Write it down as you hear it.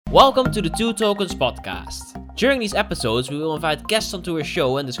Welcome to the Two Tokens podcast. During these episodes, we will invite guests onto our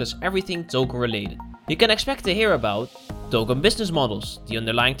show and discuss everything token related. You can expect to hear about token business models, the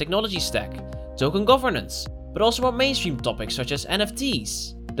underlying technology stack, token governance, but also more mainstream topics such as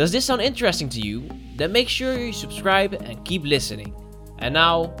NFTs. Does this sound interesting to you? Then make sure you subscribe and keep listening. And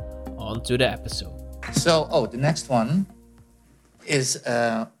now, on to the episode. So, the next one is,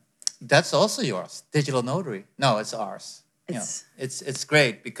 that's also yours, Digital Notary. No, it's ours. It's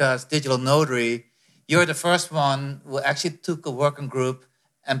great because Digital Notary, you're the first one who actually took a working group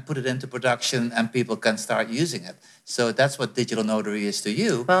and put it into production and people can start using it. So that's what Digital Notary is to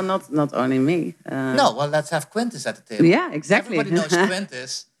you. Well, not only me. Let's have Quintus at the table. Yeah, exactly. Everybody knows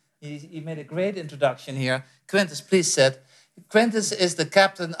Quintus. He made a great introduction here. Quintus, please sit. Quintus is the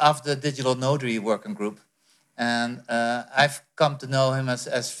captain of the Digital Notary working group. And I've come to know him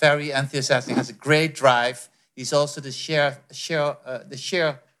as very enthusiastic, has a great drive. He's also the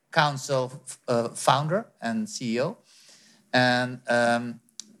Share Council founder and CEO. And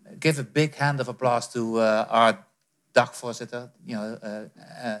give a big hand of applause to our dagvoorzitter,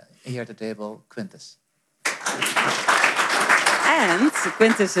 here at the table, Quintus. And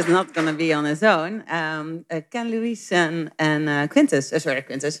Quintus is not going to be on his own. Can Luis and Quintus,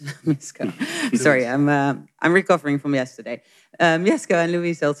 Quintus, Jesko. Sorry, I'm recovering from yesterday. Jesko and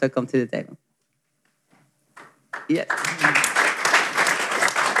Luis also come to the table. Yeah.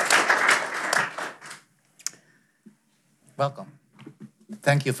 Welcome.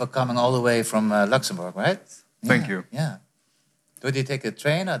 Thank you for coming all the way from Luxembourg, right? Thank you. Yeah. Did you take a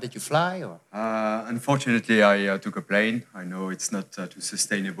train or did you fly? Or? Unfortunately, I took a plane. I know it's not too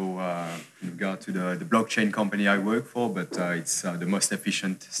sustainable in regard to the blockchain company I work for, but it's the most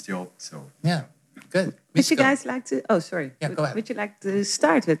efficient still. So yeah, good. Would you guys like to? Oh, sorry. Yeah, go ahead. Would you like to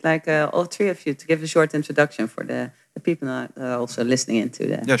start with all three of you to give a short introduction for the people that are also listening into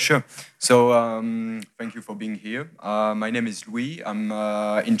that? Yeah, sure. So thank you for being here. My name is Louis. I'm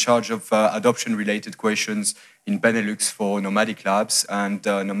in charge of adoption-related questions in Benelux for Nomadic Labs, and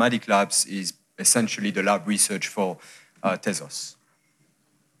Nomadic Labs is essentially the lab research for Tezos.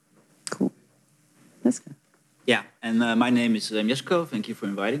 Cool. Let's go. Yeah, and my name is Jesko. Thank you for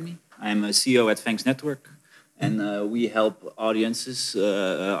inviting me. I'm a CEO at Thanks Network, and we help audiences,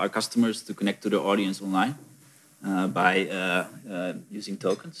 our customers, to connect to their audience online by using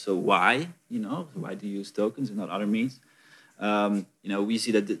tokens. So why? Why do you use tokens and not other means? We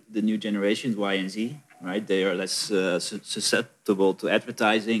see that the new generations, Y and Z, right? They are less susceptible to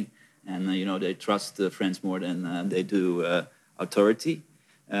advertising, and they trust friends more than they do authority.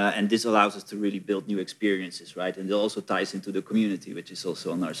 And this allows us to really build new experiences, right? And it also ties into the community, which is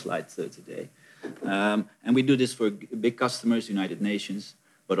also on our slide today. And we do this for big customers, United Nations,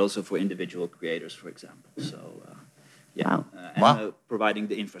 but also for individual creators, for example. So, providing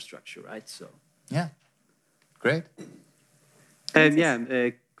the infrastructure, right? So, yeah, great.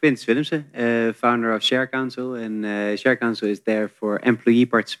 Quintus Willemsen, founder of Share Council, and Share Council is there for employee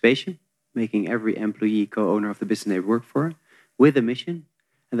participation, making every employee co-owner of the business they work for, with a mission.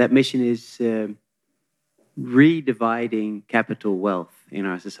 And that mission is redividing capital wealth in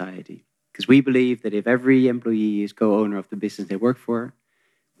our society. Because we believe that if every employee is co-owner of the business they work for,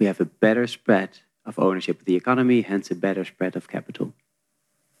 we have a better spread of ownership of the economy, hence a better spread of capital.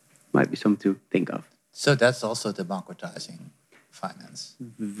 Might be something to think of. So that's also democratizing finance.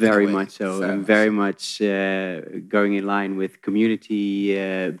 Very much so, and very much going in line with community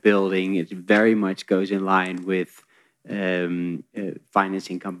building. It very much goes in line with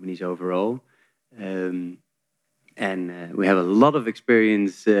financing companies overall. And we have a lot of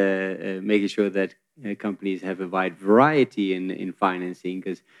experience making sure that companies have a wide variety in financing,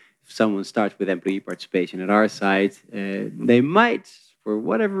 because if someone starts with employee participation at our site, they might, for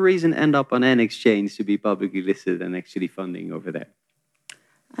whatever reason, end up on an exchange to be publicly listed and actually funding over there.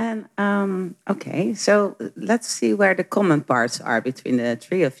 And okay, so let's see where the common parts are between the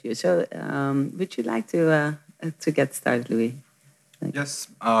three of you. So would you like to get started, Louis? Yes.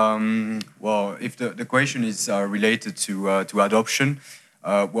 Well, if the question is related to adoption,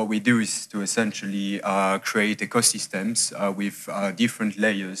 what we do is to essentially create ecosystems with different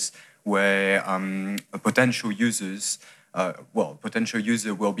layers where potential users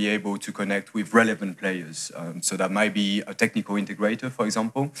will be able to connect with relevant players. So that might be a technical integrator, for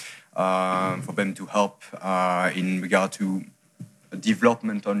example, for them to help in regard to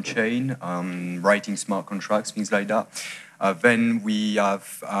development on chain, writing smart contracts, things like that. Then we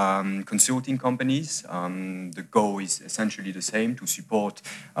have consulting companies. The goal is essentially the same, to support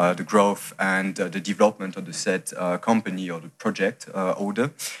the growth and the development of the said company or the project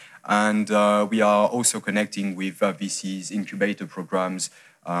order. And we are also connecting with VCs, incubator programs,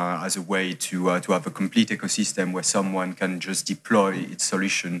 as a way to have a complete ecosystem where someone can just deploy its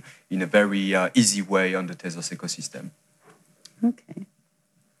solution in a very easy way on the Tezos ecosystem. Okay.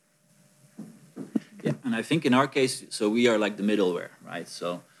 Yeah, and I think in our case, so we are like the middleware, right?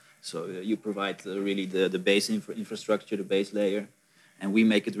 So you provide really the base infrastructure, the base layer, and we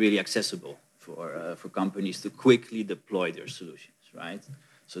make it really accessible for companies to quickly deploy their solutions, right?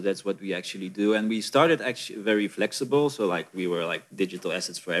 So that's what we actually do, and we started actually very flexible. So like we were like digital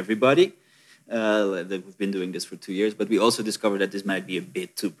assets for everybody. We've been doing this for 2 years, but we also discovered that this might be a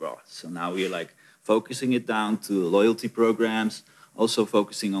bit too broad. So now we're like focusing it down to loyalty programs, also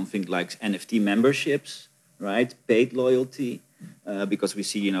focusing on things like NFT memberships, right? Paid loyalty, because we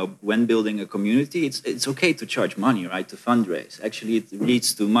see, you know, when building a community, it's okay to charge money, right? To fundraise. Actually, it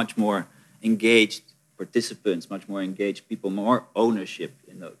leads to much more engaged participants, much more engaged people, more ownership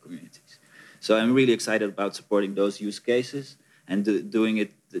in those communities. So I'm really excited about supporting those use cases and doing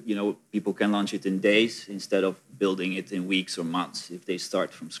it, you know, people can launch it in days instead of building it in weeks or months if they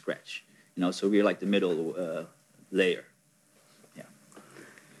start from scratch. You know, so we're like the middle layer.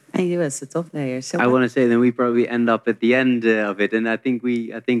 And you as the top layer. So I want to say then we probably end up at the end of it, and I think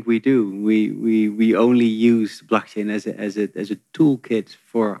we do. We only use blockchain as a toolkit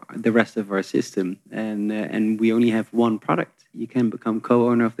for the rest of our system, and we only have one product. You can become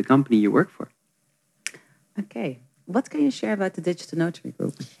co-owner of the company you work for. Okay. What can you share about the Digital Notary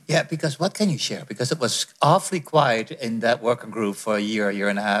Group? Yeah, because what can you share? Because it was awfully quiet in that working group for a year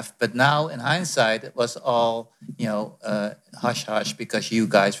and a half. But now, in hindsight, it was all, you know, hush-hush because you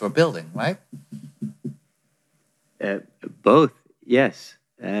guys were building, right? Both, yes.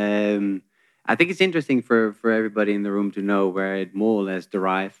 I think it's interesting for everybody in the room to know where it more or less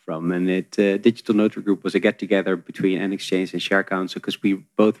derived from. And Digital Notary Group was a get-together between NXchange and Share Council because we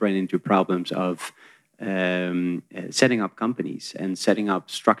both ran into problems of setting up companies and setting up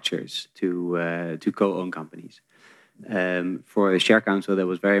structures to co-own companies. For Share Council, that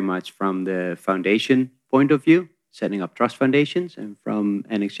was very much from the foundation point of view, setting up trust foundations, and from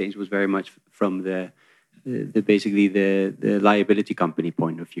NXchange was very much from the basically the liability company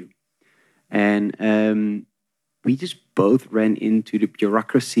point of view. And we just both ran into the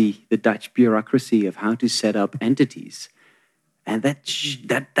bureaucracy, the Dutch bureaucracy of how to set up entities, and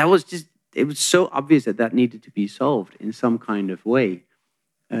that was just. It was so obvious that needed to be solved in some kind of way,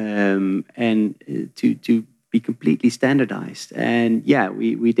 and to be completely standardized. And yeah,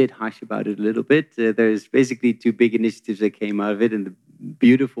 we did hush about it a little bit. There's basically two big initiatives that came out of it, and the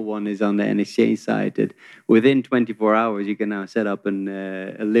beautiful one is on the NXchange side that within 24 hours you can now set up a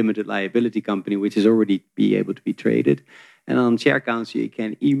limited liability company, which is already be able to be traded. And on Share Council, you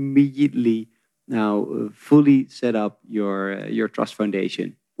can immediately now fully set up your trust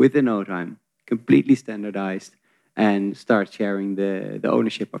foundation within no time, completely standardized, and start sharing the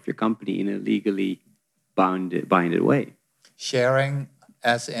ownership of your company in a legally binded way. Sharing,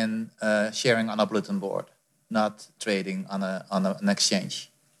 as in sharing on a bulletin board, not trading on an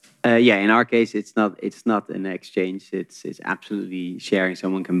exchange. Yeah, in our case, it's not an exchange. It's absolutely sharing.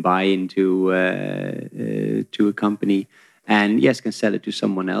 Someone can buy into to a company. And yes, can sell it to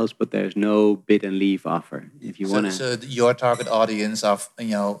someone else, but there's no bid and leave offer. If you want to. So your target audience of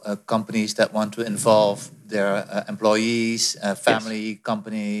companies that want to involve their employees, family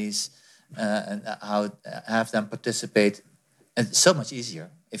companies, and how have them participate. And it's so much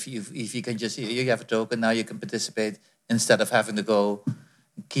easier if you can just you have a token now you can participate instead of having to go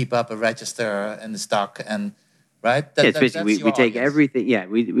keep up a register in the stock and. Right? Yes, basically we take everything. Yeah,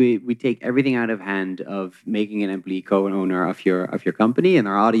 we take everything out of hand of making an employee co-owner of your company, and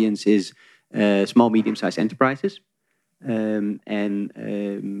our audience is small, medium-sized enterprises. There's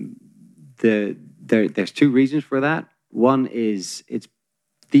two reasons for that. One is it's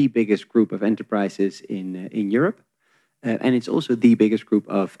the biggest group of enterprises in Europe, and it's also the biggest group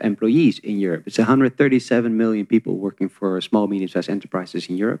of employees in Europe. It's 137 million people working for small, medium-sized enterprises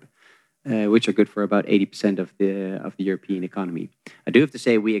in Europe. Which are good for about 80% of the European economy. I do have to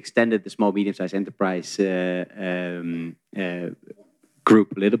say we extended the small medium-sized enterprise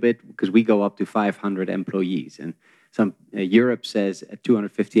group a little bit because we go up to 500 employees, and Europe says at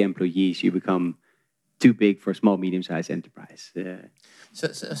 250 employees you become too big for a small medium-sized enterprise.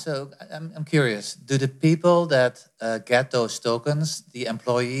 So I'm curious. Do the people that get those tokens, the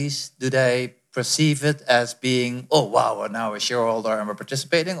employees, do they perceive it as being, oh wow, we're now a shareholder and we're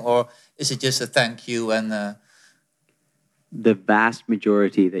participating, or is it just a thank you and? The vast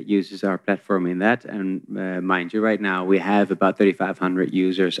majority that uses our platform in that, and mind you, right now we have about 3,500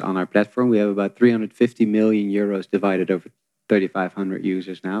 users on our platform. We have about 350 million euros divided over 3,500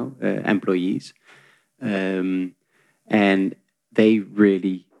 users now, employees, and they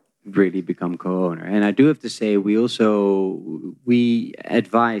really become co-owner. And I do have to say, we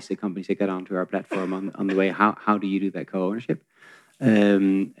advise the companies that get onto our platform on the way, how do you do that co-ownership?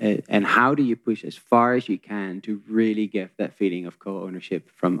 And how do you push as far as you can to really get that feeling of co-ownership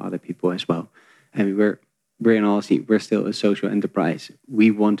from other people as well? I mean, we're in all we're still a social enterprise. We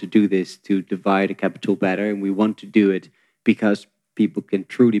want to do this to divide the capital better, and we want to do it because people can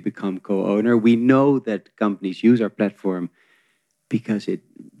truly become co-owner. We know that companies use our platform because it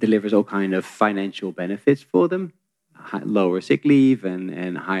delivers all kind of financial benefits for them, lower sick leave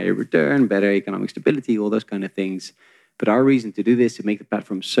and higher return, better economic stability, all those kind of things. But our reason to do this, to make the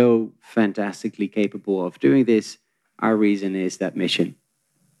platform so fantastically capable of doing this, our reason is that mission.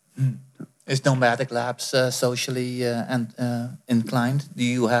 Is Nomadic Labs socially inclined? Do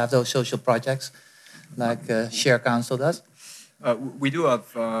you have those social projects like Share Council does? We do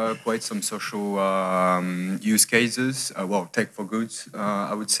have quite some social use cases. Well, tech for good,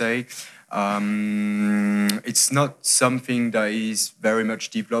 I would say. It's not something that is very much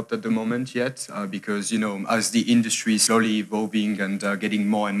developed at the moment yet, because, as the industry is slowly evolving and getting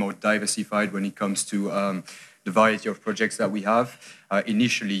more and more diversified when it comes to the variety of projects that we have.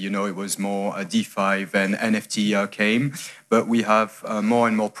 Initially, it was more DeFi, then NFT came, but we have more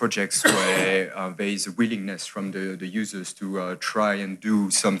and more projects where there is a willingness from the users to try and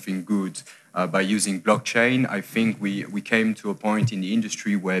do something good by using blockchain. I think we came to a point in the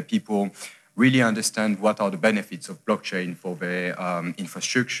industry where people really understand what are the benefits of blockchain for their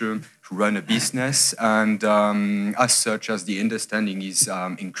infrastructure to run a business, and as such, as the understanding is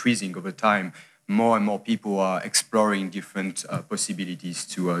increasing over time, more and more people are exploring different possibilities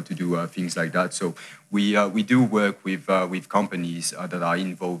to do things like that. So we do work with companies that are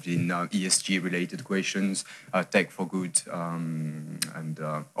involved in ESG related questions, tech for good, and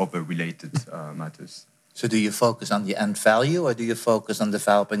other related matters. So do you focus on the end value, or do you focus on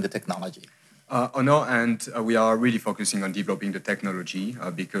developing the technology? On our end, we are really focusing on developing the technology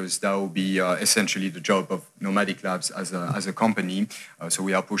because that will be essentially the job of Nomadic Labs as a company. So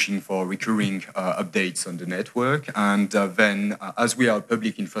we are pushing for recurring updates on the network. And then, as we are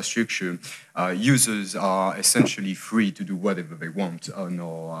public infrastructure, users are essentially free to do whatever they want on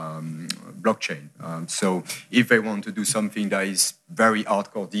our blockchain. So if they want to do something that is very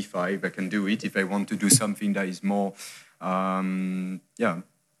hardcore DeFi, they can do it. If they want to do something that is more,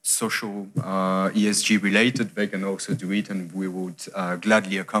 social ESG related, they can also do it, and we would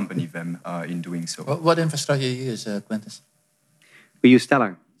gladly accompany them in doing so. What infrastructure do you use, Quintus? We use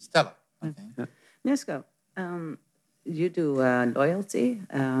Stellar. Stellar. Okay. Yeah. Jesko, you do loyalty,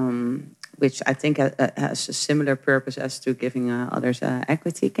 which I think has a similar purpose as to giving others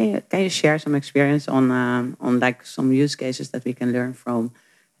equity. Can you share some experience on like some use cases that we can learn from,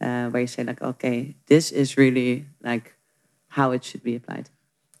 where you say like, okay, this is really like how it should be applied?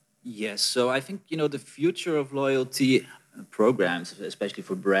 Yes, so I think, the future of loyalty programs, especially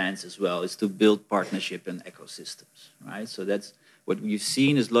for brands as well, is to build partnership and ecosystems, right? So that's what we've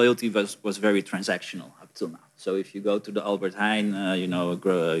seen is loyalty was very transactional up till now. So if you go to the Albert Heijn,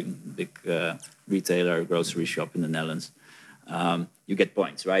 a big retailer, grocery shop in the Netherlands, you get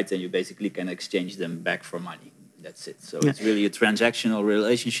points, right? And you basically can exchange them back for money. That's it. So it's really a transactional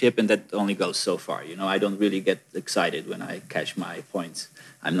relationship, and that only goes so far. I don't really get excited when I cash my points.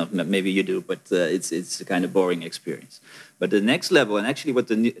 I'm not. Maybe you do, but it's a kind of boring experience. But the next level, and actually what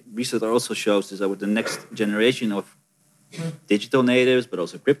the research also shows, is that what the next generation of digital natives, but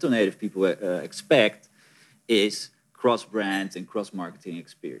also crypto native people expect, is cross-brand and cross-marketing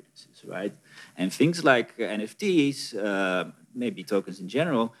experiences, right? And things like NFTs, maybe tokens in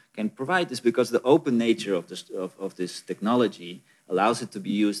general, can provide this because the open nature of this technology allows it to be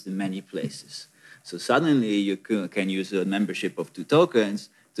used in many places. So suddenly you can use a membership of 2 tokens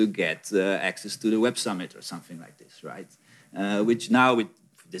to get access to the Web Summit or something like this, right? Which now,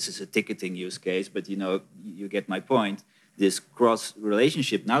 this is a ticketing use case, but you get my point. This cross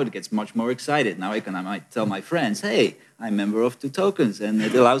relationship, now it gets much more excited. Now I might tell my friends, hey, I'm a member of 2 tokens, and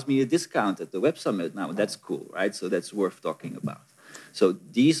it allows me a discount at the Web Summit. Now that's cool, right? So that's worth talking about. So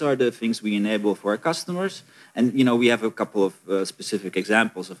these are the things we enable for our customers. And, we have a couple of specific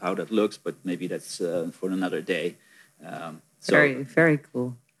examples of how that looks, but maybe that's for another day. Very, very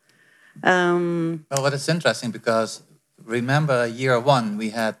cool. Well, it's interesting because remember year 1, we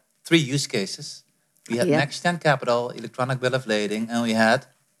had 3 use cases. We had Next-Gen Capital, electronic bill of lading, and we had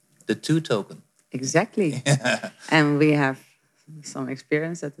the 2 token. Exactly. And we have some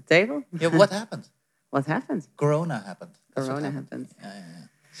experience at the table. Yeah, what happened? What happened? Corona happened. Corona happened.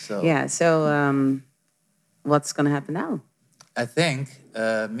 Yeah. So what's going to happen now? I think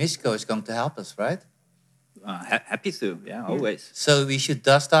Misko is going to help us, right? Happy to, yeah, always. So we should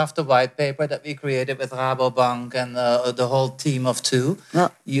dust off the white paper that we created with Rabobank and the whole team of two.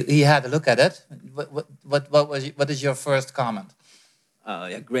 Well, He had a look at it. What is your first comment?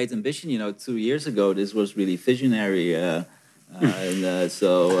 Yeah, great ambition. 2 years ago, this was really visionary.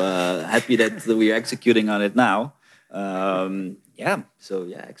 So happy that we're executing on it now.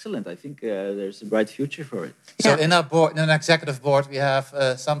 Excellent. I think there's a bright future for it. So in our board, in an executive board, we have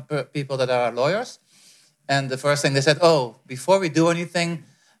some people that are lawyers. And the first thing they said, before we do anything,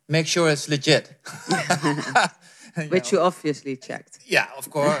 make sure it's legit. Which you obviously checked. Yeah, of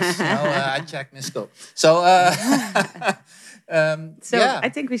course. I checked Misco. So, I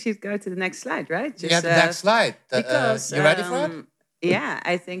think we should go to the next slide, right? The next slide. Because you ready for it? Yeah,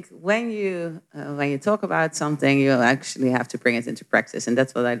 I think when you talk about something, you actually have to bring it into practice, and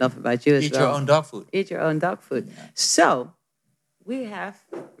that's what I love about you as Eat well. your own dog food. Eat your own dog food. Yeah. So we have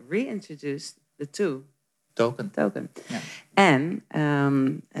reintroduced the token. Yeah. And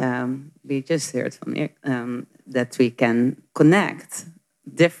we just heard from Erik that we can connect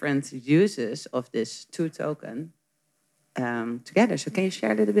different uses of this token together. So can you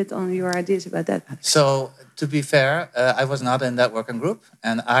share a little bit on your ideas about that? So to be fair, I was not in that working group,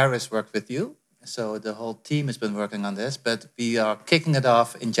 and Iris worked with you. So the whole team has been working on this, but we are kicking it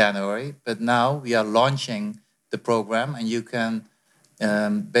off in January. But now we are launching the program, and you can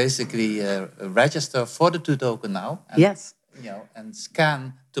basically register for the token now. And, yes. And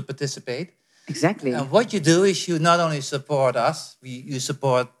scan to participate. Exactly. And what you do is you not only support us, you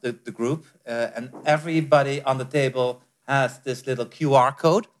support the group, and everybody on the table has this little QR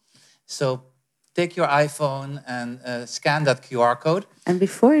code. So take your iPhone and scan that QR code. And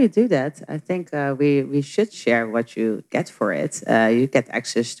before you do that, I think we should share what you get for it. You get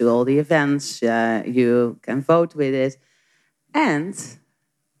access to all the events. You can vote with it. And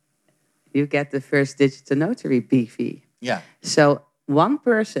you get the first digital notary BV. Yeah. So one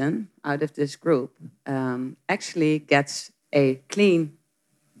person out of this group actually gets a clean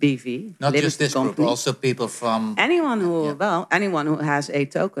BV. Not just this company. group, also people from... Anyone who has a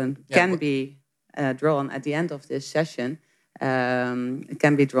token can be drawn at the end of this session. It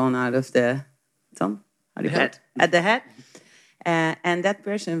can be drawn out of the... Tom? How do you head. At the head. And that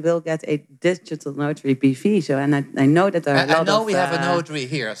person will get a digital notary BV. So, and I know that there are a lot of... I know we have a notary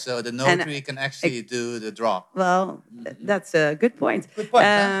here, so the notary can actually do the draw. Well, that's a good point. Good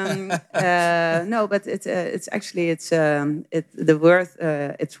point. No, but it's actually it's worth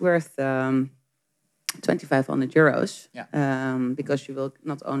 2,500 euros. Yeah. Because you will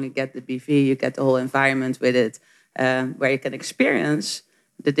not only get the BV, you get the whole environment with it, where you can experience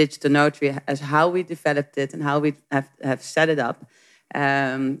the digital notary as how we developed it and how we have set it up.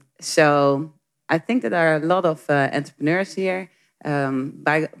 So I think that there are a lot of entrepreneurs here.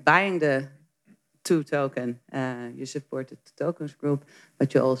 By buying the token, you support the tokens group,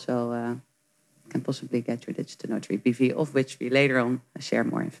 but you also can possibly get your digital notary BV, of which we later on share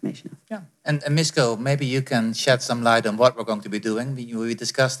more information. Yeah, and Misco, maybe you can shed some light on what we're going to be doing. We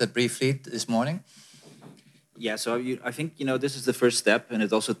discussed it briefly this morning. Yeah, so I think, this is the first step, and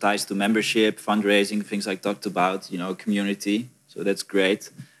it also ties to membership, fundraising, things I talked about, community. So that's great.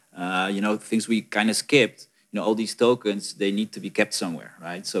 Things we kind of skipped, all these tokens, they need to be kept somewhere,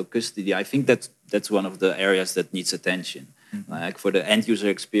 right? So custody, I think that's one of the areas that needs attention. Mm-hmm. Like for the end user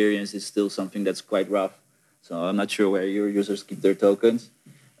experience, it's still something that's quite rough. So I'm not sure where your users keep their tokens.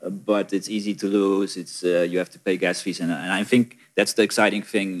 But it's easy to lose. It's you have to pay gas fees, and I think that's the exciting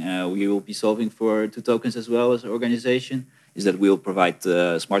thing we will be solving for tokens as well as an organization. Is that we'll provide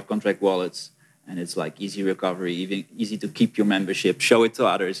smart contract wallets, and it's like easy recovery, even easy to keep your membership, show it to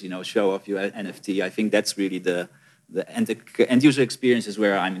others, show off your NFT. I think that's really the end user experience is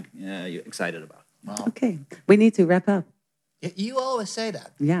where I'm excited about. Wow. Okay, we need to wrap up. You always say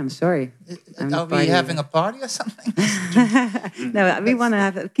that. Yeah, I'm sorry. Are we having a party or something? No, we want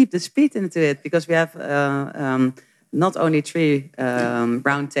to keep the speed into it because we have not only 3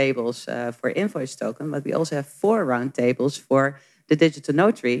 round tables for invoice token, but we also have 4 round tables for the digital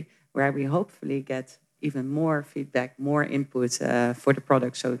notary, where we hopefully get even more feedback, more input for the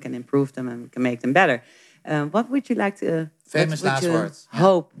products, so we can improve them and we can make them better. What would you like to? Famous last words.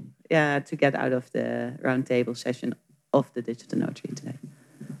 Hope to get out of the round table session of the digital notary today?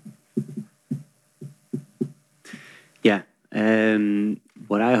 Yeah,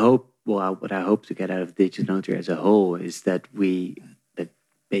 what I hope to get out of digital notary as a whole is that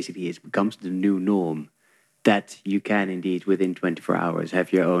basically it becomes the new norm, that you can indeed within 24 hours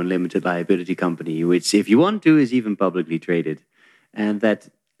have your own limited liability company, which if you want to is even publicly traded, and that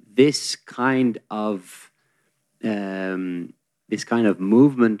this kind of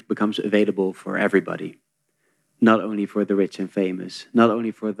movement becomes available for everybody. not only for the rich and famous, not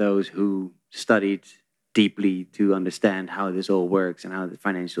only for those who studied deeply to understand how this all works and how the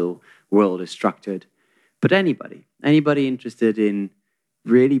financial world is structured, but anybody interested in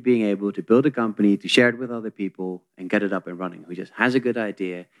really being able to build a company, to share it with other people and get it up and running, who just has a good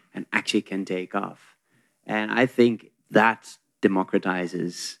idea and actually can take off. And I think that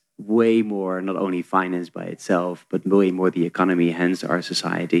democratizes way more, not only finance by itself, but way more the economy, hence our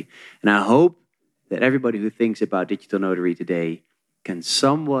society. And I hope that everybody who thinks about digital notary today can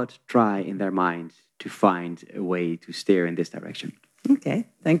somewhat try in their mind to find a way to steer in this direction. Okay,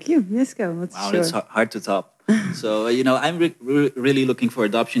 thank you. Jesko, what's Wow, your... that's hard to top. So, I'm really looking for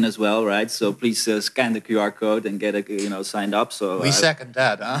adoption as well, right? So please scan the QR code and get signed up. So We second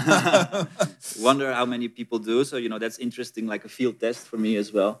that, huh? wonder how many people do. So, that's interesting, like a field test for me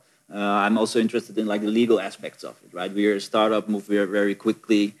as well. I'm also interested in like the legal aspects of it, right? We're a startup, move very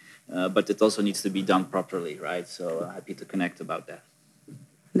quickly, but it also needs to be done properly, right? So happy to connect about that.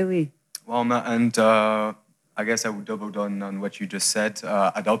 Louis. Well, and I guess I would double down on what you just said,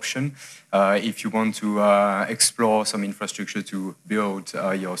 adoption. If you want to explore some infrastructure to build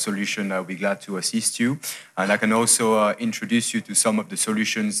your solution, I'll be glad to assist you. And I can also introduce you to some of the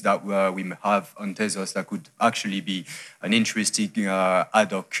solutions that we have on Tezos that could actually be an interesting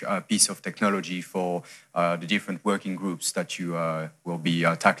ad hoc piece of technology for the different working groups that you will be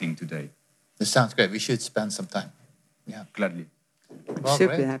tackling today. This sounds great. We should spend some time. Yeah, gladly. Well,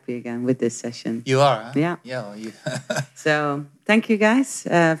 Super great. happy again with this session. You are, huh? Yeah. Yeah. Well, you So thank you guys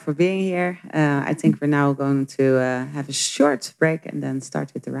for being here. I think we're now going to have a short break and then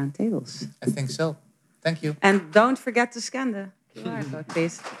start with the round tables. I think so. Thank you. And don't forget to scan the QR code,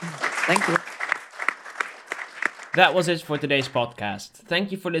 please. Thank you. That was it for today's podcast.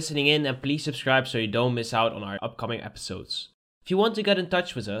 Thank you for listening in, and please subscribe so you don't miss out on our upcoming episodes. If you want to get in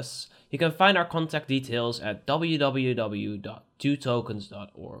touch with us, you can find our contact details at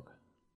www.twotokens.org.